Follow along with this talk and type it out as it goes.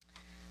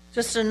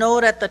Just a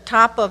note at the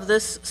top of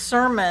this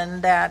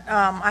sermon that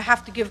I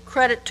have to give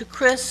credit to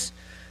Chris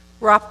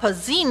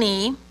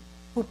Rapazzini,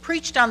 who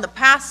preached on the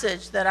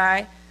passage that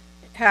I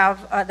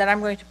have, that I'm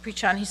going to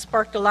preach on. He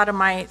sparked a lot of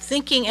my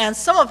thinking, and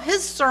some of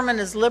his sermon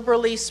is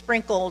liberally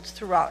sprinkled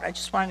throughout. I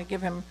just wanted to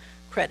give him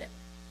credit.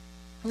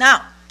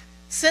 Now,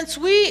 since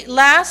we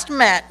last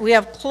met, we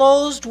have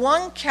closed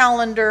one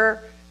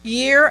calendar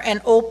year and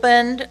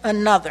opened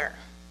another.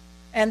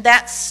 And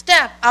that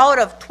step out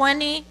of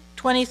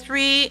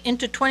 2023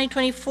 into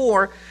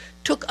 2024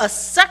 took a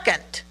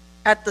second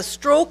at the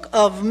stroke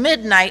of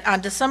midnight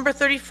on December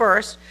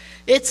 31st.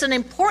 It's an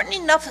important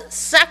enough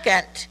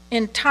second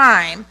in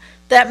time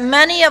that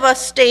many of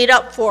us stayed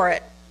up for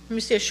it. Let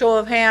me see a show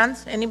of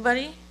hands.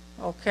 Anybody?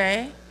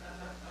 Okay.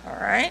 All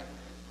right.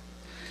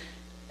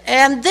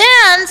 And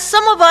then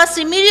some of us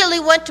immediately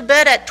went to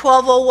bed at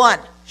 12:01.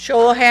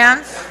 Show of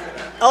hands.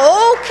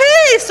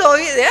 Okay, so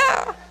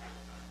yeah.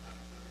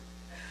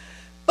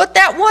 But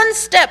that one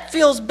step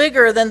feels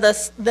bigger than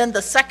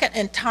the second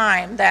in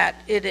time that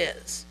it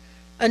is.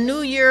 A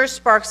new year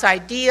sparks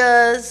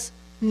ideas,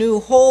 new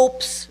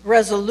hopes,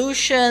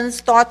 resolutions,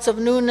 thoughts of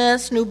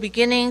newness, new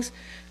beginnings.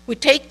 We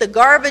take the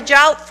garbage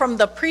out from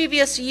the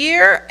previous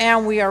year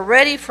and we are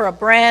ready for a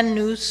brand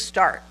new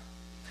start.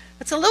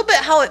 It's a little bit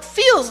how it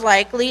feels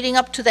like leading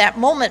up to that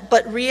moment,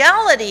 but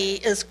reality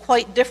is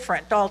quite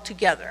different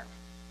altogether.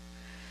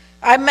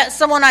 I met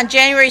someone on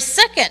January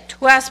 2nd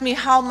who asked me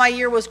how my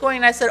year was going,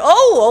 and I said,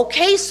 oh,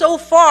 okay so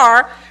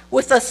far,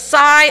 with a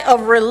sigh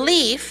of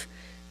relief,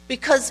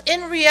 because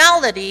in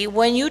reality,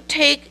 when you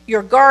take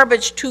your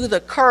garbage to the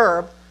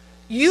curb,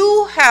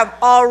 you have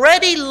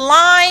already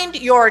lined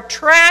your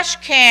trash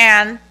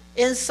can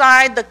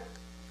inside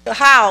the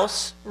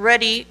house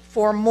ready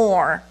for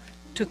more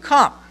to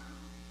come.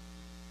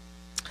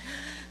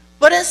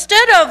 But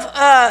instead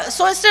of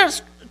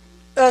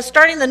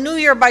starting the new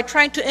year by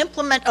trying to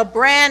implement a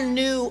brand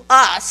new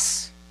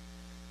us,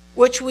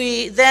 which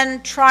we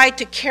then try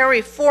to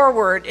carry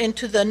forward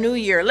into the new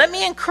year, let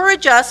me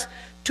encourage us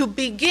to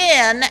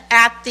begin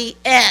at the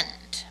end.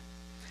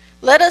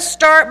 Let us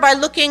start by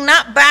looking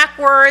not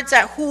backwards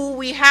at who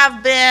we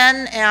have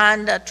been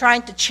and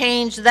trying to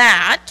change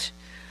that,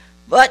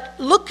 but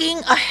looking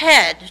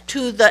ahead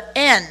to the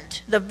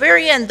end, the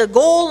very end, the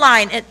goal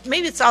line.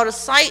 Maybe it's out of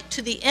sight,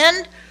 to the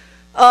end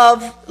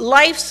of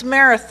life's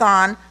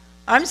marathon.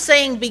 I'm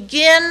saying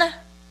begin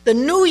the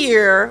new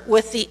year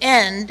with the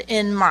end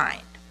in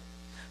mind.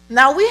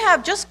 Now, we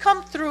have just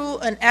come through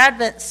an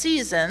Advent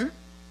season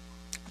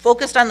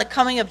focused on the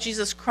coming of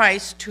Jesus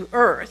Christ to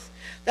earth.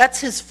 That's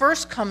his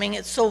first coming.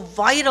 It's so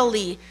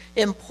vitally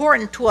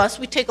important to us.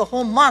 We take a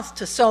whole month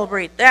to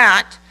celebrate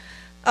that.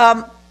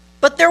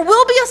 But there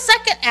will be a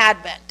second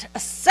Advent, a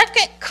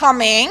second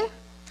coming.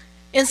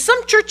 In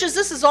some churches,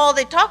 this is all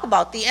they talk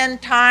about, the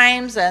end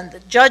times and the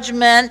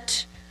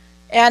judgment.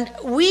 And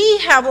we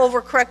have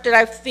overcorrected,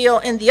 I feel,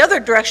 in the other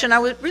direction. I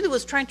really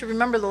was trying to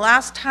remember the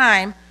last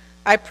time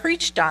I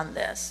preached on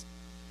this.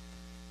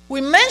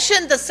 We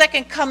mentioned the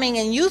second coming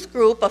in youth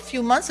group a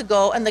few months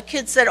ago, and the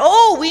kids said,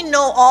 oh, we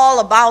know all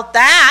about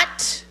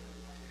that.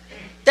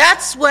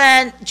 That's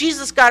when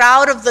Jesus got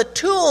out of the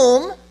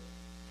tomb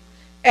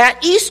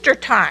at Easter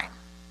time.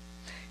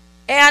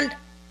 And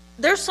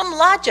there's some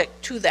logic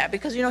to that,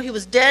 because, he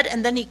was dead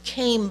and then he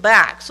came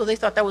back. So they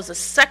thought that was a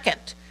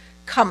second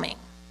coming.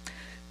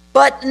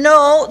 But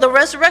no, the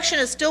resurrection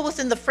is still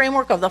within the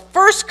framework of the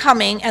first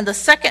coming, and the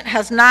second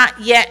has not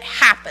yet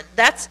happened.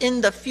 That's in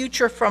the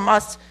future from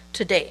us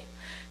today.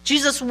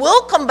 Jesus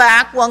will come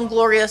back one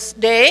glorious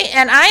day,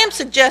 and I am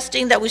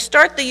suggesting that we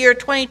start the year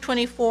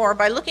 2024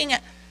 by looking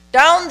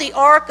down the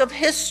arc of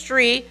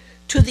history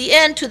to the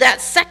end, to that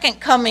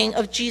second coming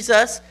of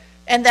Jesus,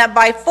 and that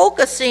by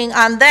focusing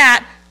on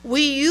that,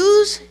 we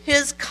use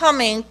his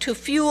coming to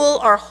fuel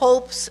our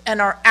hopes and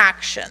our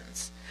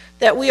actions,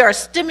 that we are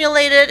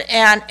stimulated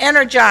and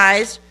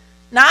energized,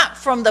 not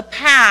from the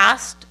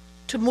past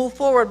to move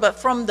forward, but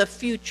from the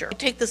future. We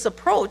take this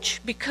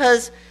approach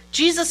because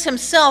Jesus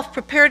himself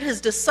prepared his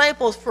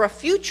disciples for a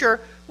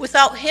future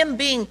without him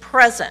being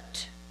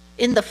present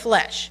in the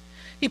flesh.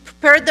 He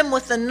prepared them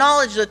with the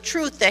knowledge, the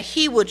truth, that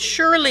he would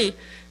surely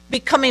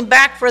be coming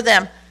back for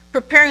them,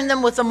 preparing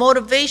them with a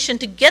motivation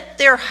to get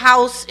their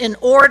house in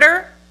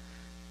order,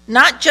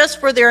 not just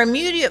for their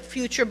immediate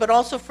future, but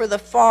also for the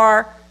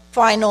far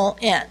final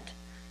end.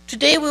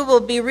 Today we will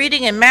be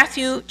reading in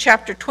Matthew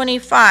chapter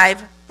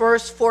 25,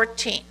 verse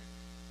 14.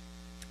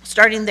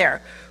 Starting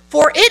there.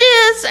 For it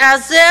is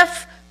as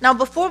if, now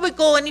before we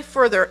go any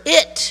further,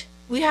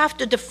 we have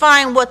to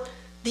define what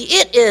the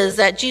it is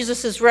that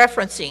Jesus is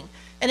referencing.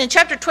 And in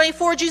chapter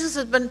 24, Jesus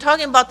has been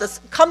talking about the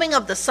coming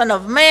of the Son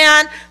of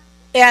Man,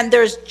 and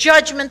there's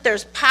judgment,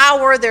 there's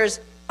power, there's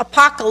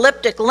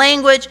apocalyptic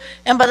language,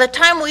 and by the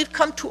time we've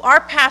come to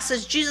our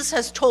passage, Jesus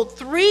has told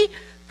 3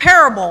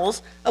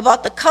 parables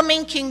about the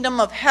coming kingdom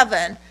of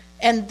heaven,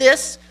 and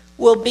this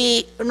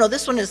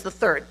one is the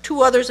third.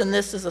 2 others, and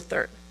this is the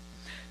third.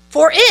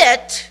 For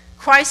it,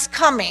 Christ's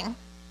coming,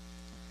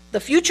 the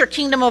future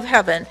kingdom of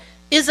heaven,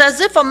 is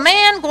as if a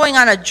man going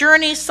on a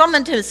journey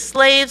summoned his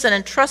slaves and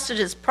entrusted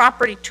his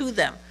property to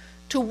them.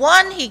 To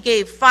one he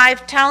gave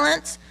 5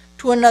 talents,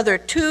 to another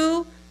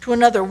 2, to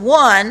another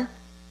 1,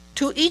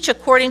 to each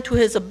according to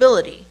his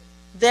ability.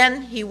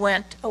 Then he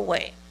went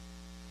away.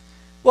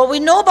 What we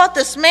know about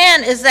this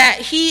man is that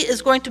he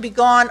is going to be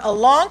gone a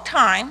long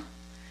time,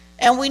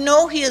 and we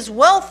know he is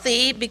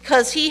wealthy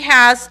because he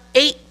has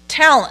 8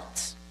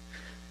 talents.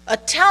 A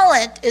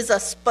talent is a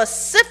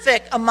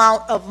specific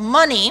amount of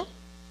money.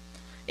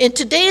 In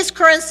today's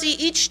currency,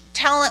 each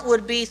talent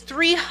would be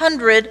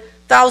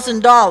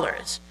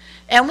 $300,000.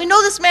 And we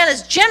know this man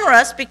is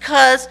generous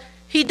because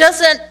he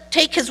doesn't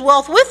take his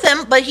wealth with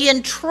him, but he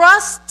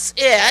entrusts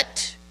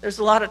it. There's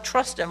a lot of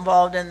trust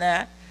involved in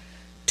that.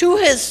 To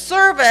his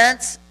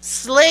servants,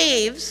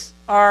 slaves,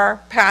 our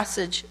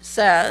passage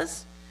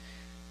says.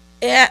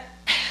 I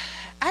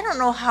don't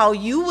know how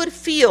you would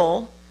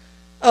feel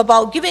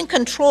about giving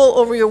control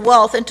over your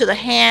wealth into the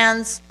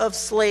hands of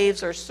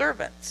slaves or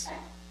servants.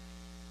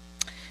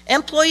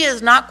 Employee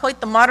is not quite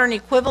the modern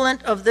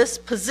equivalent of this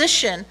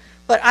position,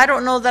 but I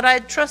don't know that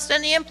I'd trust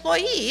any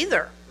employee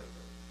either.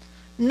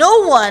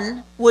 No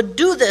one would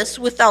do this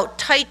without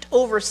tight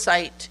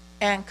oversight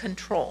and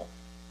control.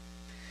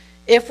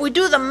 If we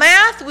do the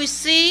math, we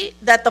see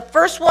that the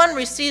first one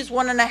receives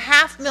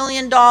 $1.5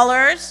 million,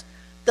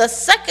 the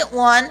second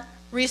one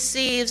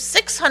receives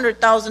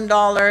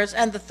 $600,000,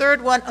 and the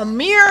third one a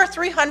mere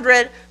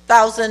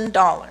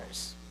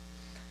 $300,000.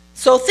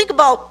 So think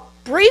about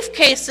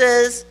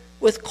briefcases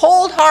with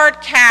cold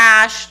hard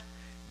cash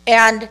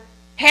and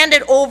hand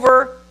it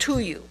over to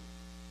you.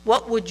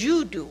 What would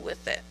you do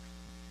with it?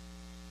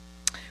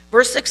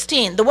 Verse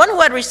 16, the one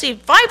who had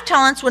received 5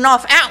 talents went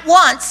off at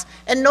once,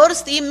 and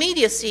notice the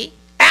immediacy.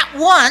 At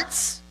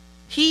once,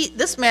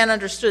 this man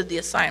understood the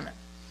assignment,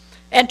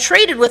 and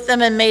traded with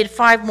them and made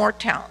 5 more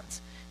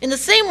talents. In the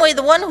same way,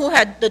 the one who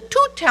had the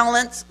 2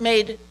 talents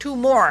made 2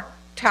 more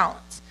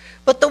talents.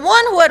 But the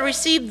one who had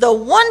received the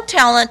 1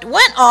 talent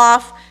went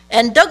off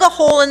and dug a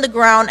hole in the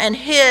ground and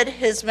hid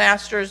his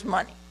master's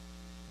money.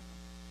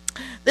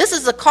 This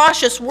is a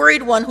cautious,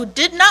 worried one who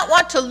did not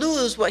want to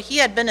lose what he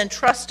had been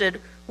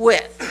entrusted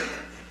with.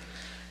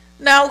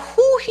 Now,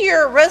 who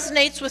here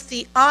resonates with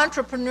the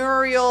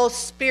entrepreneurial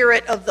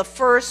spirit of the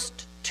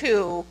first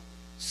 2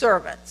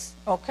 servants?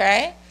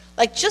 Okay?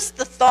 Like just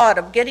the thought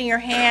of getting your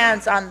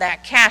hands on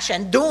that cash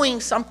and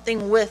doing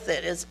something with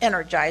it is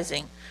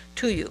energizing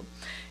to you.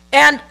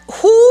 And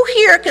who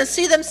here can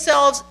see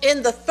themselves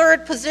in the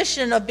third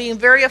position of being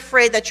very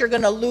afraid that you're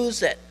going to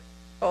lose it?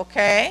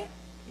 Okay?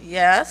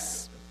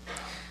 Yes.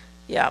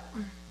 Yep.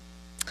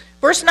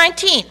 Verse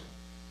 19.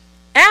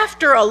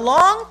 After a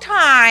long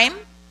time,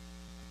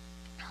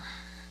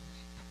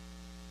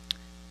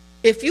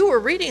 if you were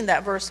reading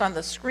that verse on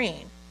the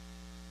screen,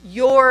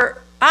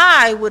 your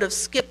eye would have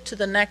skipped to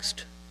the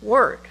next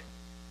word.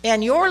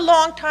 And your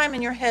long time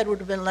in your head would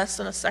have been less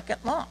than a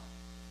second long.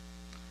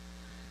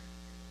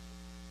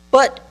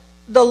 But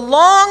the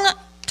long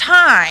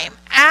time,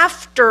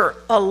 after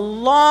a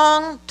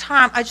long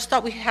time, I just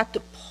thought we had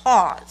to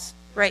pause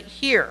right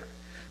here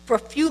for a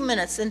few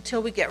minutes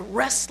until we get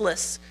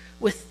restless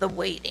with the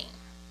waiting.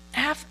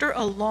 After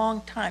a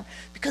long time.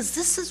 Because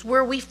this is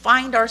where we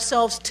find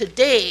ourselves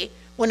today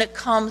when it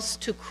comes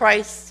to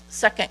Christ's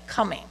second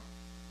coming.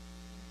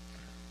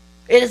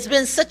 It has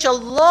been such a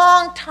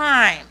long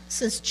time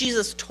since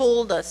Jesus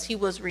told us he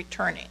was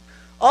returning.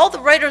 All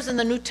the writers in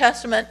the New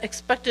Testament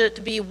expected it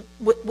to be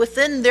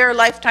within their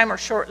lifetime or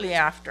shortly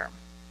after.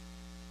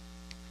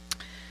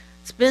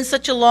 It's been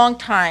such a long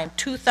time,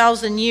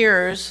 2,000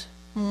 years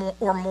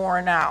or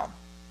more now.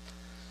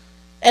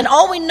 And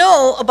all we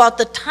know about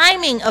the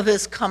timing of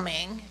his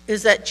coming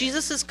is that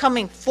Jesus is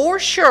coming for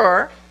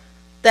sure,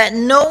 that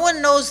no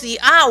one knows the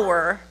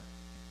hour,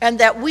 and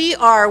that we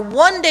are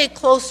one day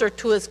closer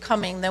to his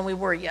coming than we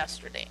were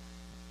yesterday.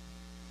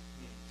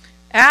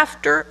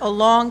 After a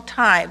long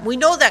time. We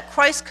know that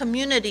Christ's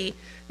community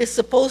is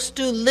supposed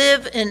to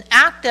live in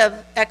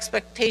active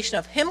expectation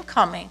of him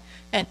coming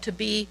and to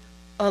be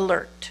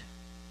alert.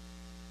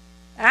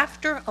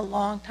 After a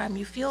long time,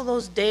 you feel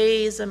those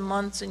days and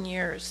months and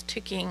years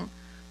ticking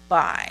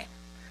by.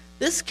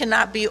 This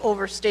cannot be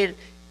overstated.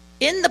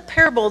 In the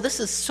parable, this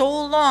is so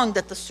long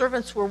that the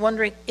servants were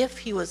wondering if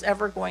he was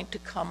ever going to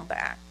come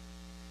back.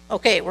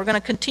 Okay, we're going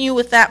to continue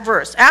with that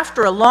verse.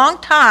 After a long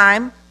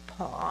time,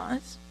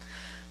 pause.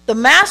 The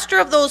master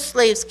of those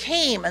slaves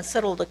came and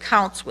settled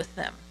accounts with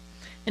them.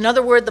 In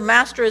other words, the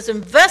master is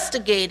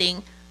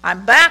investigating.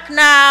 I'm back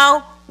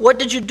now. What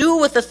did you do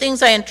with the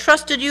things I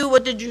entrusted you?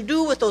 What did you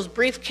do with those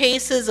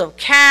briefcases of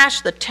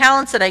cash, the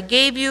talents that I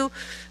gave you?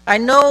 I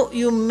know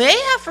you may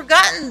have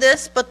forgotten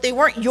this, but they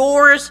weren't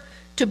yours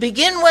to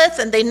begin with,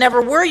 and they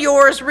never were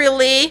yours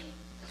really.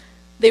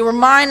 They were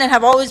mine and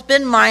have always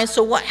been mine,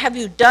 so what have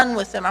you done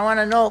with them? I want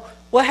to know,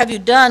 what have you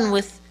done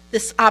with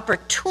this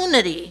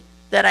opportunity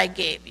that I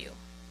gave you?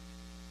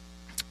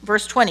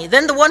 Verse 20,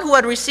 then the one who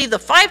had received the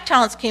 5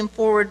 talents came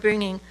forward,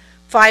 bringing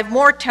 5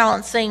 more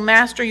talents, saying,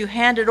 Master, you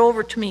handed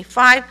over to me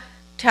 5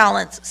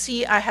 talents.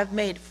 See, I have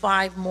made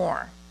 5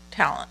 more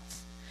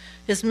talents.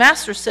 His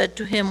master said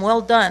to him,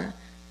 "Well done,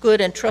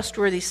 good and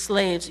trustworthy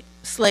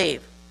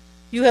slave.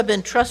 You have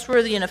been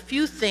trustworthy in a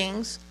few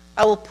things.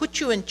 I will put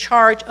you in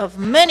charge of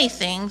many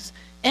things.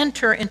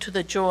 Enter into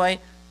the joy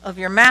of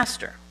your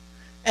master."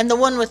 And the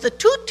one with the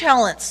 2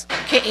 talents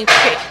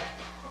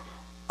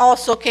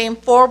also came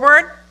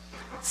forward,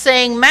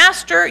 saying,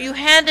 "Master, you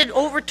handed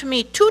over to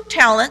me 2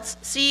 talents.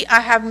 See, I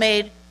have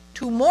made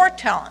 2 more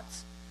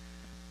talents."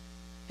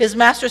 His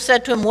master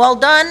said to him, "Well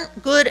done,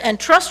 good and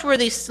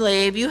trustworthy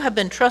slave. You have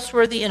been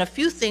trustworthy in a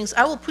few things.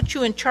 I will put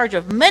you in charge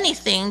of many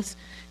things.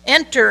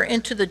 Enter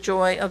into the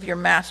joy of your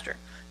master."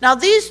 Now,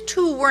 these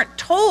 2 weren't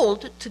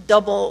told to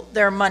double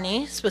their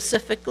money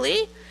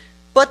specifically,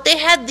 but they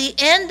had the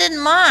end in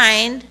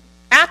mind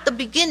at the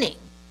beginning.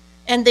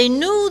 And they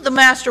knew the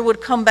master would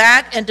come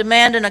back and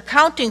demand an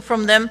accounting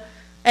from them.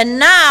 And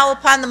now,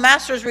 upon the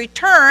master's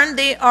return,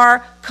 they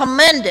are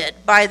commended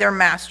by their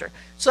master.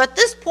 So at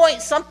this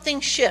point,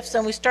 something shifts,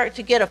 and we start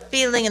to get a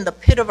feeling in the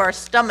pit of our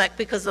stomach,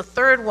 because the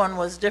third one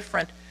was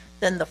different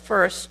than the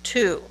first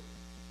 2.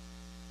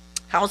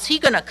 How's he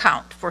going to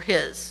account for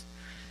his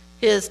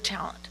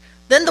talent?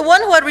 Then the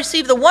one who had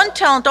received the 1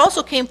 talent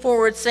also came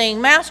forward, saying,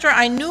 "Master,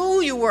 I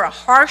knew you were a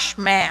harsh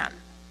man,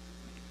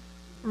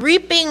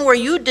 reaping where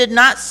you did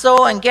not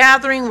sow and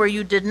gathering where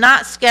you did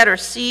not scatter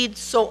seed,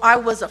 so I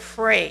was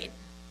afraid.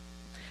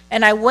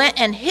 And I went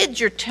and hid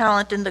your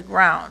talent in the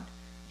ground.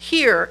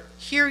 Here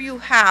you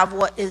have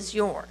what is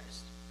yours."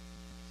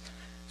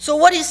 So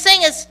what he's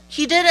saying is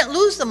he didn't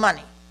lose the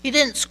money. He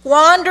didn't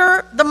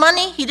squander the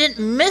money. He didn't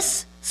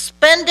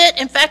misspend it.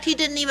 In fact, he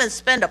didn't even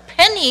spend a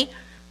penny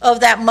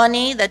of that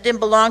money that didn't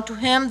belong to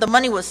him. The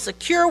money was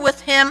secure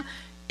with him.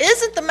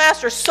 Isn't the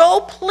master so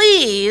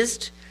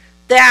pleased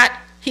that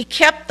he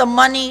kept the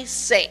money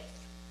safe?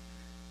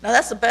 Now,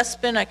 that's the best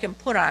spin I can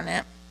put on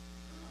it.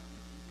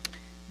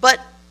 But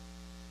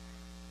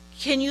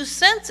can you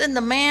sense in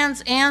the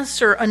man's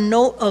answer a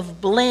note of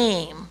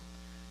blame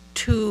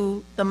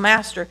to the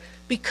master?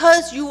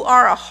 Because you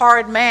are a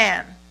hard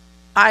man,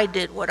 I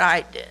did what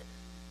I did.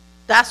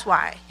 That's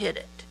why I hid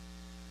it.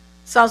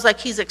 Sounds like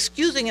he's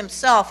excusing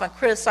himself and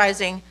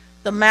criticizing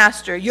the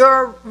master.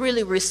 You're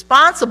really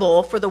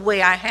responsible for the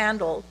way I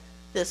handled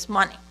this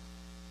money.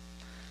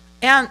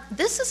 And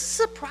this is a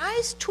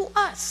surprise to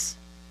us.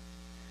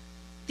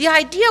 The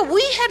idea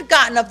we had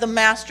gotten of the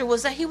master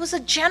was that he was a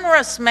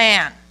generous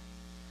man,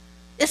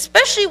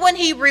 especially when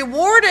he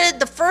rewarded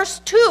the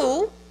first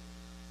 2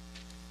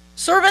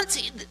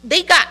 servants.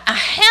 They got a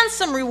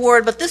handsome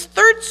reward, but this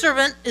third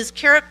servant is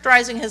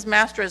characterizing his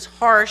master as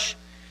harsh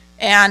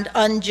and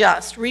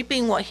unjust,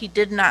 reaping what he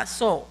did not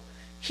sow.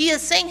 He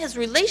is saying his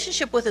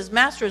relationship with his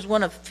master is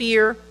one of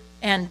fear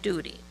and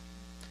duty.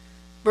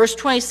 Verse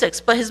 26,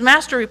 but his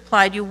master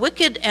replied, "You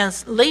wicked and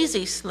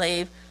lazy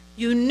slave,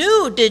 you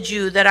knew, did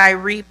you, that I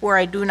reap where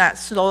I do not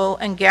sow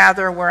and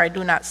gather where I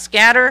do not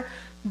scatter?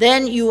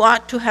 Then you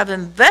ought to have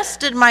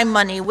invested my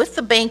money with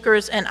the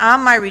bankers, and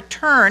on my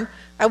return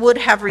I would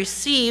have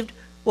received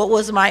what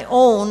was my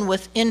own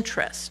with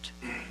interest.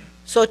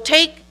 So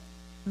take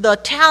the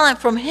talent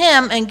from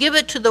him and give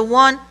it to the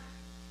one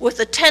with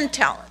the 10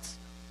 talents.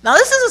 Now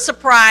this is a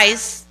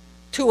surprise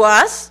to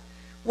us.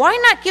 Why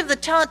not give the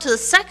talent to the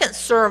second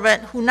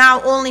servant who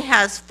now only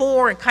has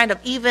 4 and kind of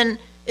even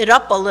it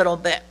up a little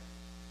bit?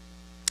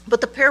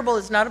 But the parable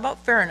is not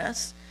about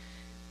fairness.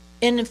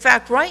 And in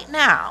fact, right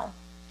now,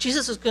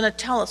 Jesus is going to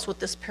tell us what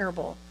this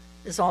parable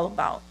is all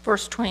about.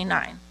 Verse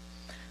 29.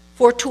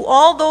 For to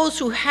all those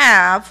who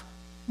have,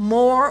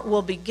 more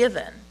will be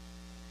given,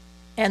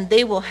 and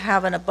they will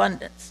have an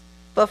abundance.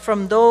 But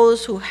from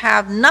those who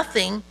have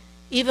nothing,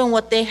 even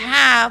what they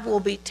have will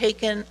be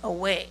taken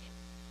away.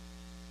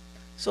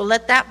 So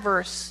let that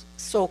verse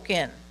soak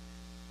in.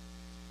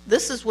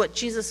 This is what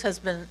Jesus has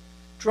been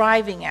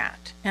driving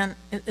at. And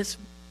it's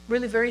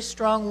really very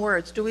strong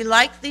words. Do we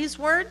like these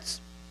words?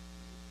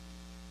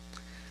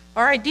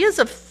 Our ideas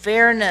of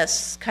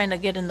fairness kind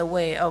of get in the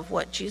way of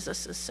what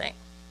Jesus is saying.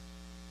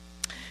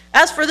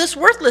 As for this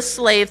worthless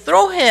slave,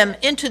 throw him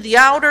into the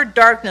outer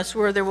darkness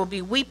where there will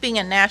be weeping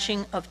and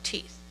gnashing of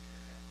teeth.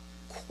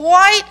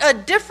 Quite a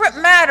different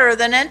matter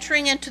than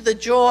entering into the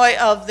joy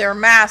of their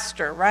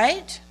master,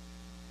 right?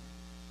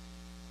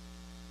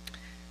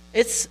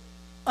 It's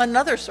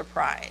another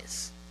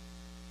surprise.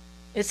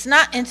 It's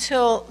not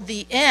until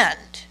the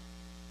end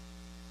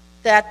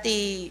that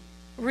the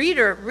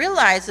reader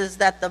realizes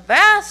that the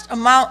vast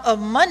amount of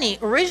money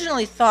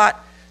originally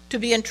thought to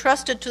be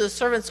entrusted to the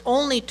servants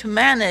only to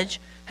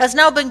manage has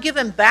now been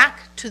given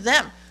back to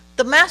them.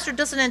 The master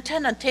doesn't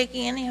intend on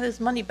taking any of his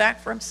money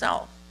back for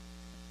himself.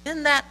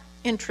 Isn't that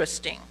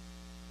interesting?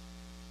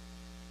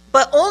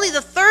 But only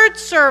the third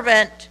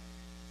servant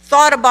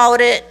thought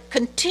about it,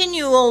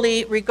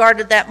 continually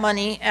regarded that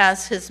money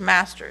as his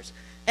master's.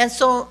 And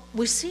so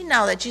we see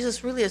now that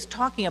Jesus really is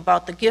talking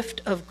about the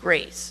gift of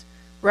grace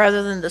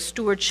rather than the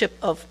stewardship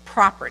of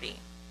property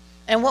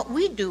and what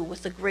we do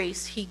with the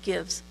grace he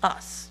gives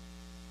us.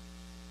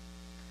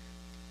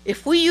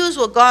 If we use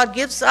what God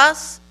gives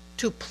us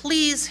to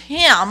please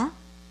him,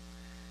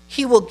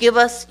 he will give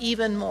us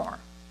even more.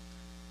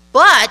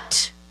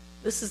 But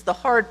This is the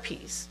hard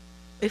piece.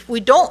 If we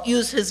don't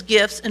use his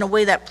gifts in a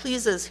way that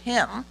pleases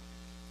him,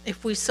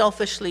 if we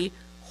selfishly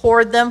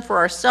hoard them for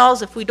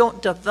ourselves, if we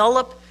don't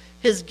develop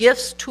his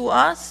gifts to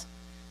us,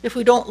 if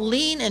we don't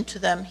lean into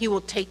them, he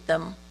will take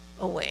them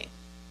away.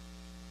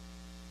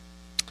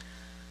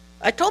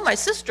 I told my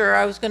sister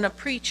I was going to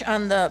preach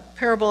on the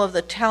parable of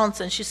the talents,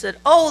 and she said,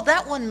 "Oh,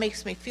 that one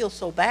makes me feel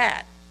so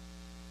bad."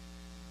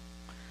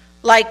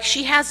 Like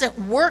she hasn't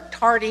worked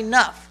hard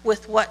enough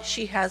with what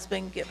she has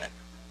been given.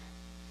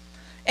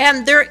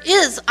 And there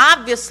is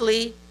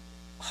obviously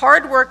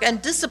hard work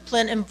and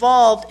discipline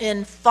involved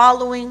in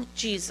following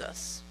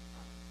Jesus.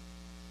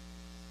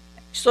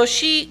 So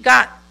she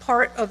got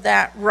part of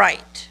that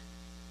right.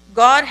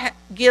 God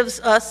gives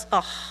us a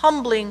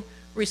humbling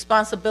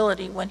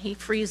responsibility when he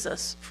frees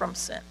us from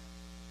sin.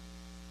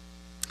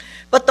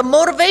 But the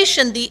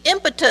motivation, the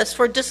impetus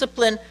for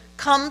discipline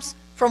comes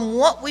from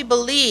what we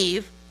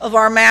believe of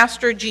our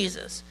Master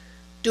Jesus.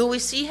 Do we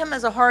see him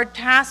as a hard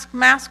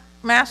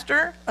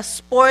taskmaster, a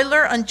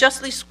spoiler,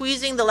 unjustly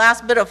squeezing the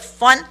last bit of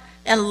fun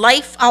and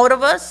life out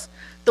of us?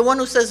 The one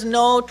who says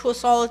no to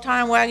us all the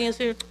time, wagging his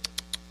ear?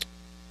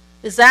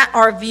 Is that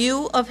our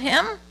view of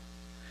him?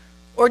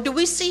 Or do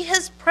we see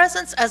his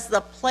presence as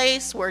the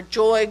place where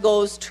joy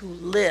goes to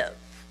live,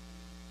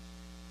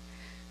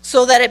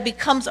 so that it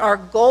becomes our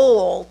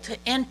goal to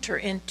enter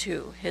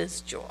into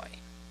his joy?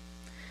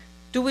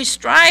 Do we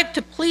strive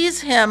to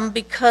please him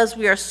because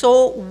we are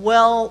so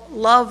well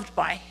loved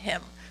by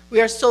him? We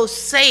are so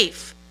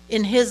safe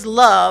in his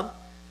love,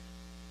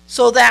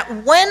 so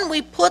that when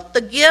we put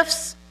the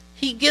gifts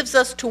he gives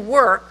us to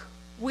work,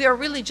 we are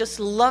really just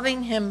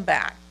loving him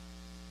back.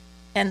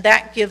 And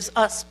that gives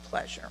us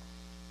pleasure.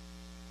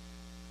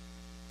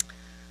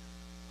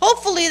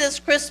 Hopefully this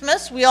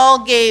Christmas we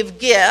all gave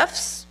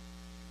gifts.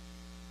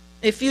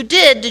 If you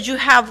did you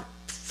have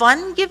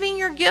fun giving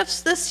your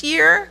gifts this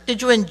year?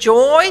 Did you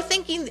enjoy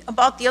thinking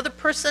about the other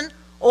person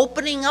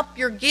opening up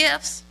your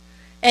gifts,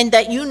 and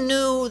that you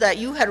knew that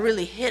you had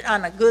really hit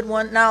on a good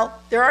one? Now,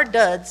 there are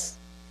duds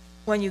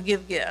when you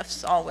give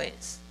gifts,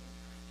 always.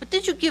 But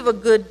did you give a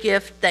good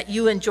gift that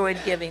you enjoyed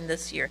giving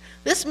this year?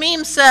 This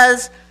meme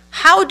says,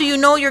 how do you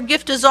know your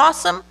gift is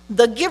awesome?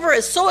 The giver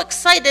is so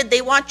excited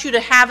they want you to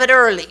have it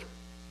early.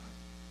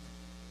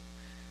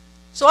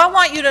 So I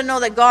want you to know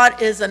that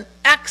God is an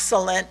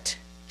excellent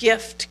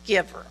gift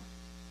giver.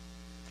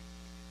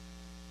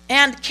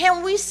 And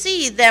can we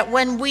see that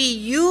when we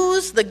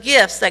use the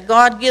gifts that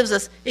God gives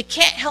us, it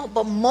can't help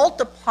but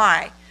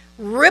multiply,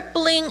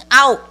 rippling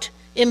out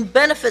in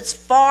benefits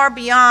far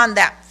beyond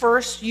that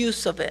first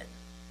use of it?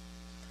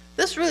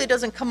 This really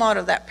doesn't come out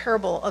of that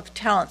parable of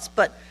talents,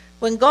 but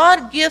when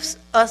God gives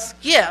us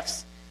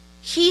gifts,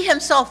 he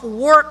himself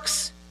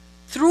works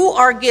through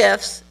our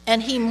gifts,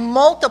 and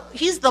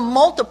he's the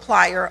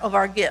multiplier of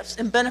our gifts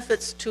and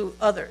benefits to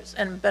others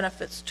and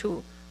benefits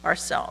to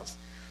ourselves.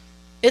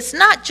 It's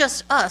not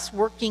just us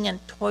working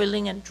and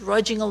toiling and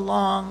drudging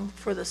along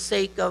for the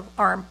sake of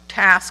our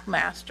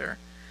taskmaster.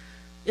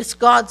 It's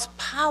God's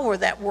power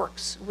that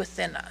works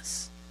within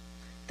us,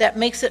 that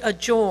makes it a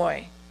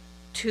joy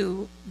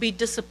to be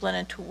disciplined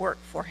and to work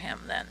for him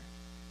then.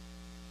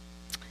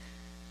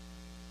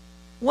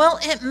 Well,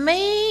 it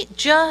may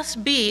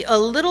just be a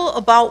little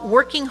about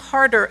working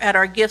harder at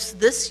our gifts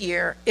this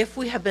year if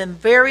we have been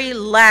very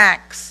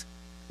lax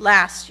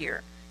last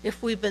year,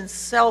 if we've been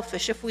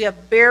selfish, if we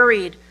have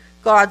buried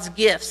God's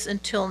gifts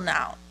until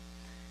now.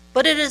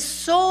 But it is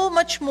so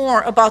much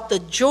more about the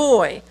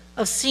joy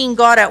of seeing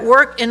God at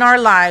work in our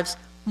lives,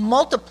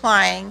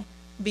 multiplying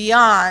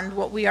beyond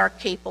what we are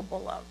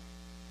capable of.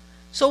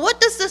 So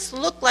what does this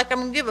look like?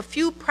 I'm going to give a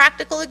few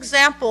practical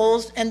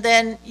examples, and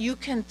then you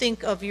can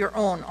think of your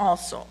own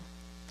also.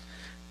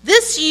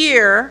 This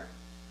year,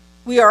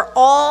 we are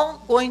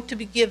all going to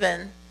be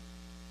given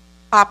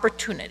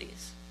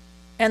opportunities.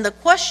 And the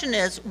question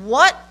is,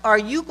 what are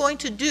you going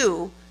to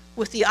do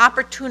with the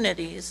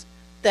opportunities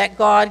that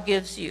God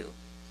gives you?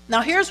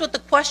 Now, here's what the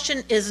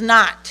question is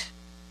not.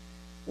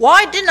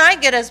 Why didn't I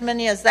get as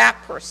many as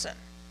that person?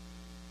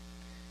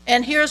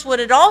 And here's what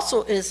it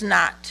also is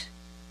not.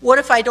 What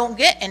if I don't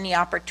get any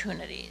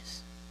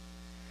opportunities?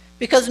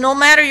 Because no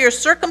matter your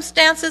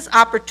circumstances,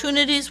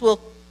 opportunities will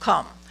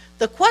come.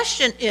 The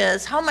question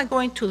is, how am I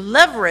going to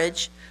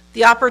leverage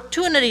the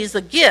opportunities,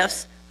 the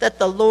gifts that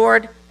the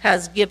Lord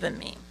has given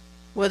me?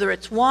 Whether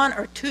it's 1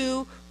 or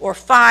 2 or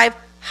 5,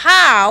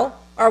 how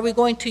are we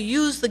going to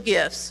use the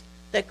gifts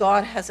that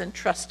God has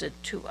entrusted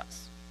to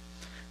us?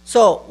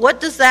 So,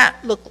 what does that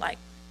look like?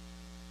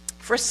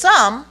 For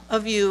some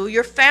of you,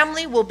 your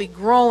family will be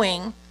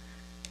growing.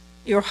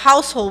 Your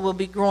household will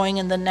be growing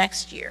in the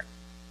next year.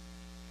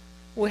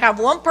 We have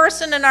one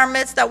person in our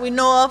midst that we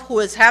know of who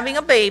is having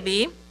a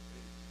baby.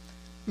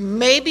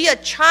 Maybe a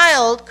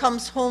child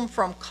comes home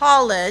from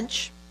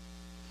college.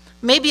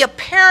 Maybe a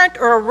parent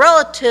or a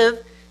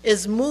relative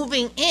is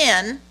moving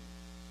in.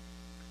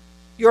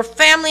 Your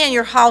family and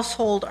your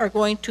household are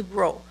going to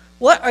grow.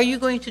 What are you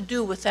going to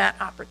do with that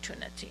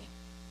opportunity?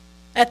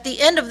 At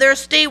the end of their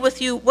stay with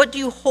you, what do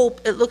you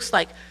hope it looks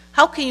like?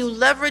 How can you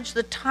leverage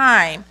the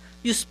time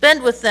you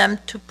spend with them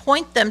to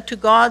point them to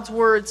God's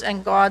words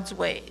and God's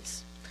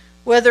ways.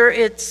 Whether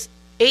it's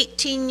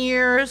 18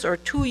 years or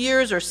 2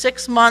 years or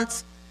 6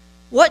 months,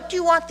 what do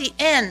you want the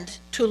end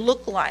to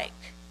look like?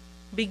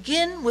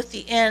 Begin with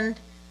the end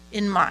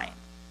in mind.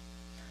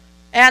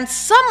 And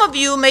some of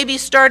you may be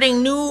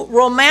starting new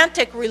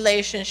romantic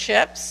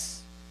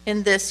relationships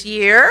in this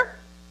year.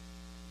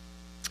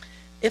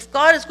 If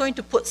God is going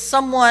to put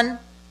someone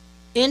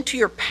into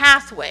your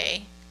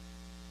pathway,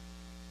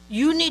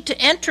 you need to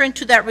enter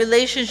into that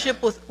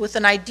relationship with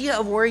an idea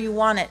of where you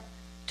want it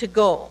to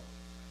go,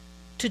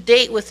 to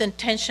date with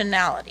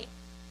intentionality.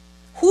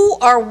 Who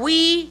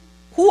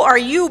are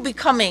you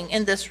becoming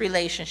in this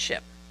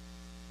relationship?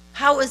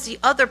 How is the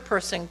other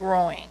person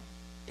growing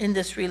in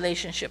this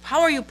relationship?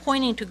 How are you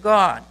pointing to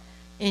God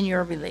in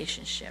your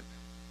relationship?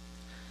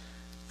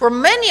 For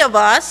many of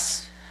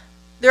us,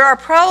 there are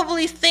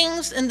probably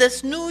things in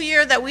this new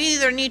year that we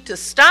either need to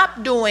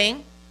stop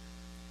doing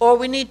or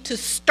we need to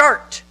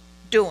start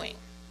doing.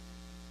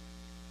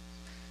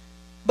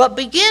 But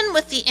begin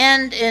with the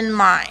end in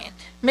mind.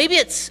 Maybe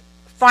it's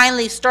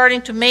finally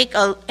starting to make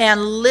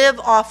and live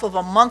off of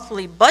a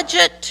monthly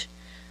budget.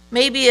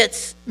 Maybe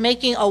it's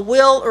making a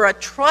will or a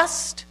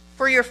trust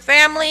for your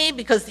family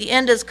because the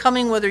end is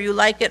coming whether you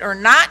like it or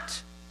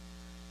not.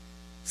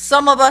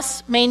 Some of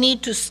us may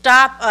need to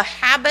stop a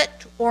habit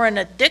or an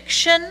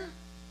addiction.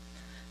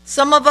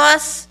 Some of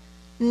us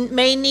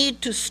may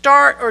need to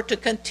start or to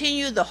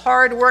continue the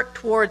hard work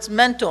towards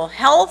mental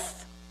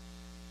health.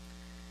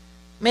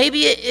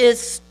 Maybe it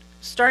is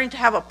starting to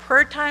have a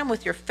prayer time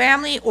with your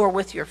family or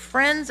with your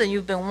friends and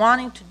you've been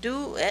wanting to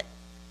do it.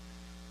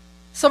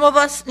 Some of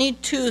us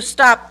need to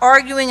stop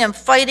arguing and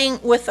fighting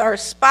with our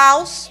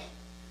spouse.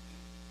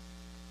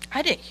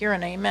 I didn't hear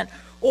an amen.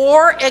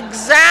 Or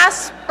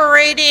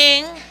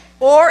exasperating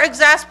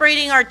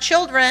our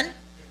children.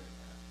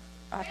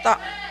 I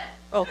thought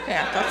so.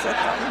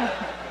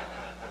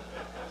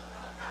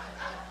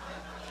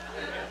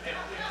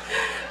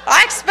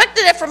 I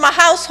expected it from a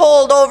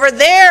household over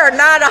there,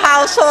 not a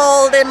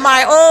household in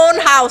my own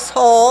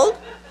household.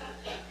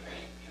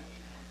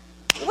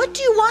 What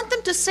do you want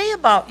them to say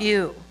about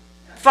you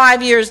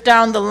 5 years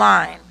down the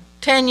line,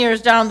 10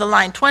 years down the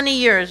line, 20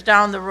 years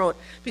down the road?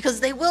 Because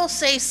they will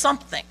say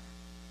something.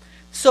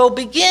 So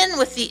begin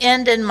with the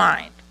end in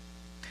mind.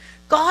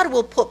 God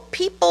will put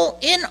people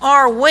in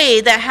our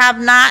way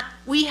that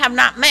we have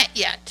not met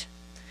yet.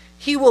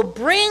 He will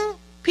bring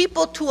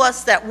people to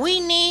us that we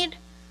need,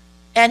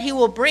 and he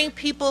will bring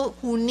people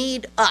who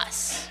need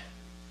us.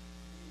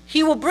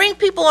 He will bring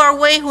people our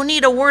way who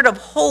need a word of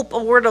hope,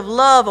 a word of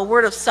love, a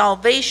word of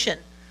salvation.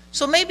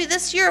 So maybe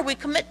this year we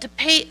commit to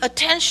pay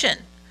attention,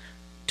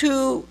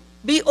 to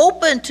be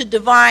open to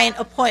divine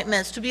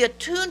appointments, to be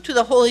attuned to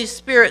the Holy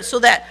Spirit so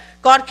that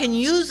God can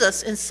use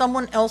us in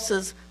someone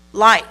else's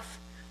life.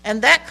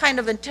 And that kind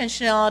of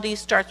intentionality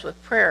starts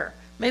with prayer.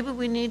 Maybe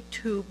we need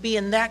to be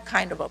in that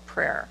kind of a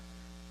prayer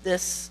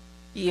this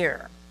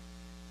year.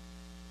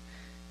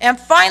 And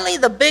finally,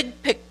 the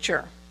big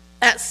picture.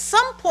 At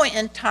some point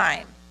in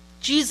time,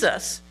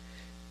 Jesus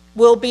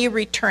will be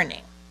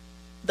returning.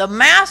 The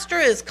master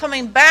is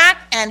coming back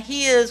and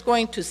he is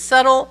going to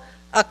settle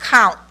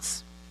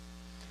accounts.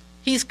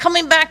 He's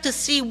coming back to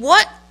see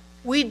what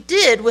we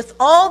did with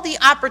all the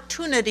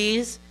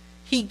opportunities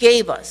he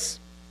gave us.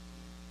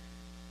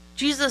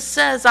 Jesus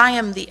says, I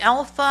am the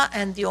Alpha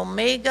and the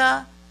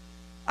Omega.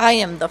 I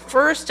am the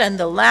first and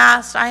the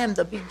last. I am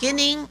the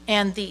beginning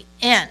and the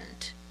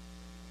end.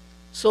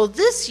 So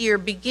this year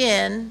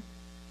begin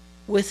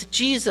with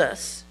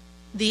Jesus,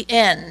 the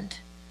end,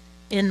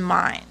 in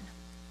mind.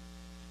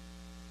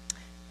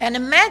 And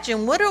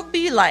imagine what it'll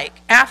be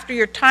like after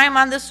your time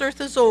on this earth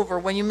is over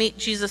when you meet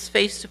Jesus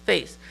face to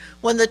face.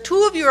 When the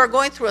two of you are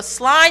going through a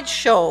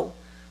slideshow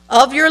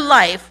of your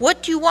life,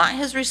 what do you want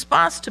his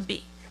response to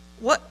be?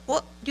 What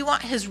do you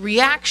want his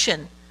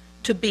reaction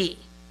to be?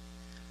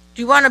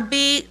 Do you want to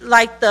be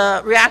like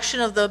the reaction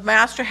of the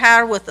master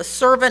had with the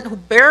servant who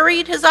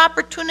buried his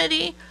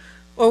opportunity?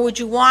 Or would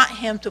you want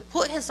him to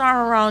put his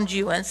arm around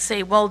you and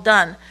say, well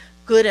done,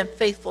 good and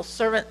faithful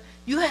servant.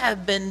 You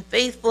have been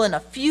faithful in a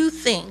few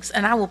things,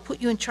 and I will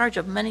put you in charge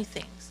of many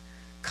things.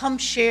 Come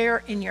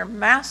share in your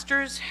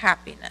master's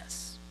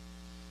happiness.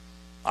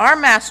 Our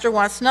master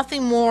wants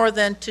nothing more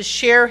than to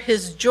share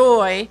his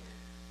joy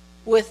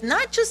with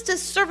not just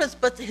his servants,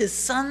 but his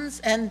sons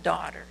and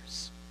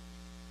daughters.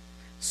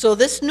 So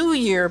this new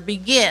year,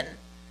 begin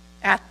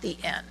at the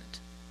end.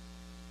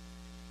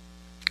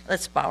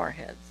 Let's bow our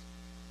heads.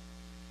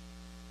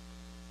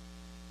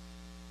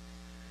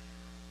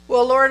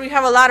 Well, Lord, we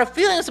have a lot of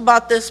feelings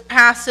about this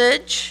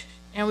passage,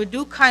 and we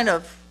do kind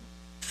of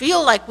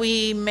feel like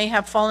we may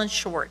have fallen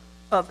short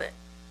of it.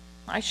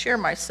 I share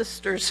my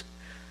sister's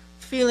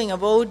feeling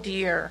of, oh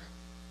dear,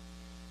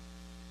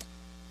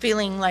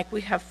 feeling like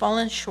we have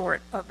fallen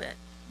short of it.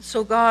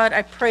 So God,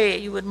 I pray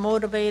you would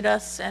motivate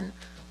us and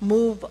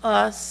move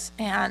us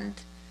and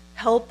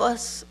help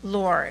us,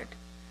 Lord,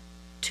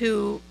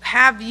 to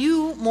have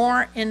you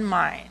more in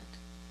mind,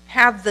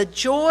 have the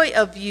joy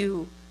of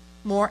you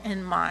more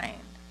in mind.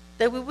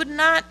 That we would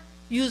not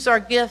use our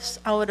gifts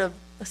out of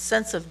a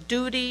sense of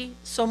duty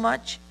so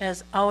much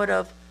as out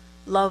of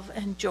love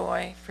and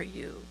joy for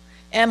you.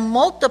 And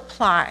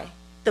multiply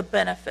the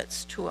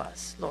benefits to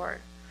us, Lord.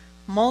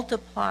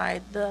 Multiply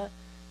the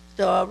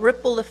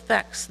ripple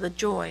effects, the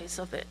joys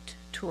of it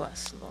to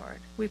us, Lord.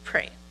 We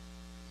pray.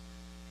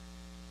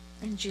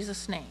 In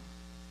Jesus' name,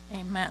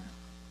 amen.